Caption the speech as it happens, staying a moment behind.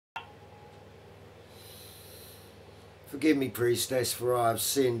Forgive me, priestess, for I have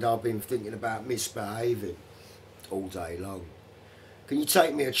sinned. I've been thinking about misbehaving all day long. Can you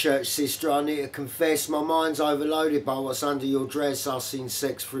take me to church, sister? I need to confess. My mind's overloaded by what's under your dress. I've seen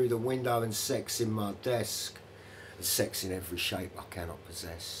sex through the window and sex in my desk. And sex in every shape I cannot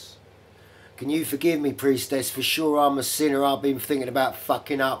possess. Can you forgive me, priestess? For sure I'm a sinner. I've been thinking about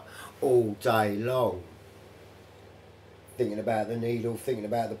fucking up all day long. Thinking about the needle, thinking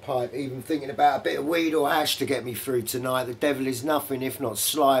about the pipe, even thinking about a bit of weed or hash to get me through tonight. The devil is nothing if not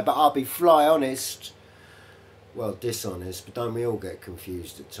sly, but I'll be fly honest. Well, dishonest, but don't we all get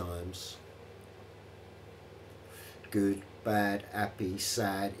confused at times? Good, bad, happy,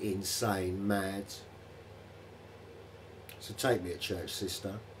 sad, insane, mad. So take me to church,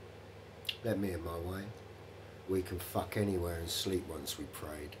 sister. Let me in my way. We can fuck anywhere and sleep once we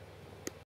prayed.